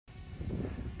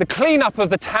The cleanup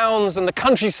of the towns and the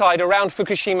countryside around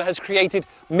Fukushima has created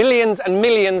millions and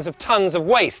millions of tons of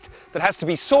waste that has to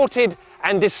be sorted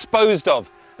and disposed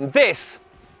of. And this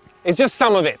is just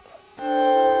some of it.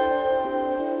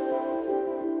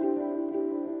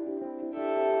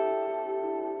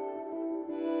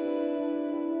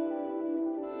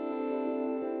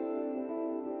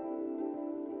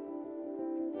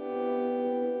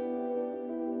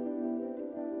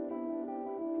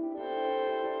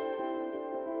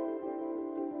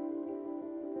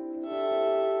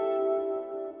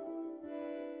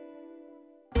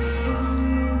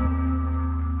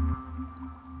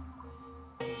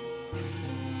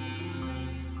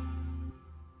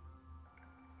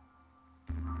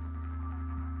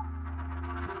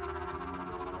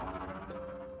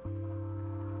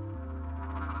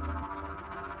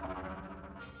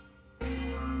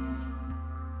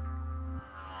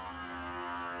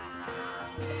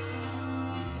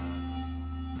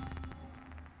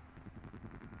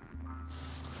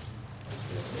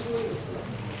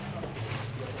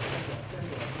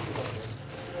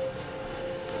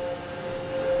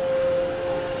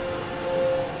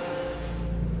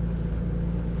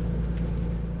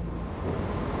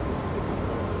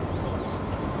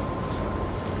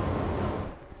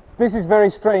 This is very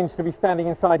strange to be standing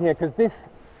inside here, because this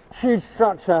huge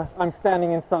structure I'm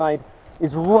standing inside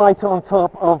is right on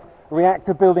top of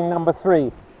reactor building number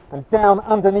 3. And down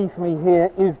underneath me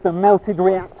here is the melted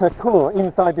reactor core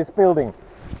inside this building.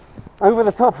 Over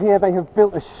the top here they have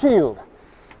built a shield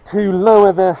to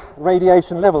lower the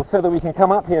radiation levels so that we can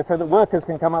come up here, so that workers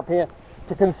can come up here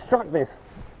to construct this.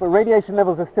 But radiation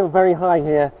levels are still very high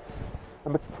here,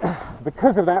 and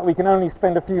because of that we can only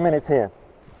spend a few minutes here.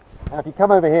 Now if you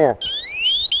come over here,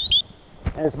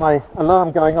 there's my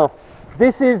alarm going off.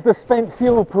 This is the spent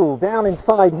fuel pool. Down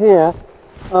inside here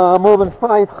are more than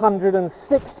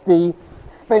 560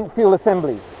 spent fuel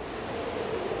assemblies.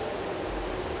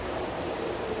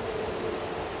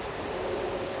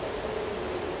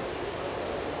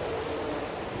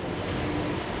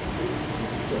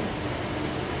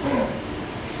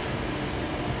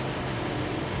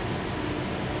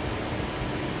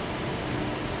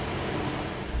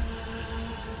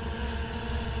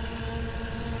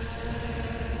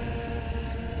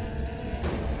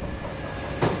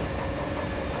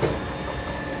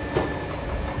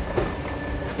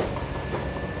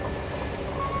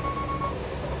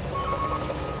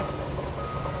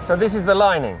 So this is the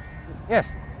lining? Yes.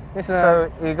 So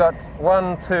you got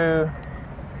 1, 2,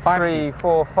 3,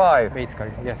 4, 5.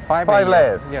 Basically, yes. 5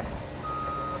 layers. Yes.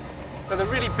 So the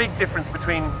really big difference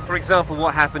between, for example,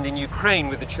 what happened in Ukraine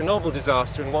with the Chernobyl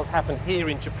disaster and what's happened here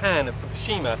in Japan at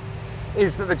Fukushima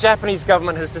is that the Japanese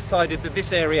government has decided that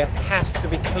this area has to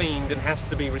be cleaned and has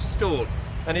to be restored.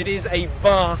 And it is a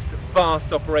vast,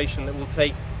 vast operation that will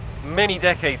take many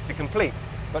decades to complete.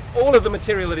 But all of the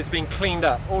material that is being cleaned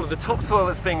up, all of the topsoil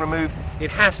that's being removed, it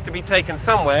has to be taken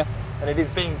somewhere, and it is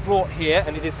being brought here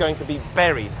and it is going to be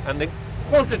buried. And the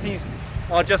quantities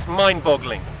are just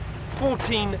mind-boggling.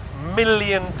 14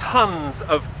 million tons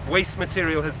of waste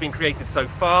material has been created so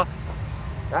far.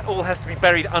 That all has to be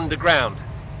buried underground.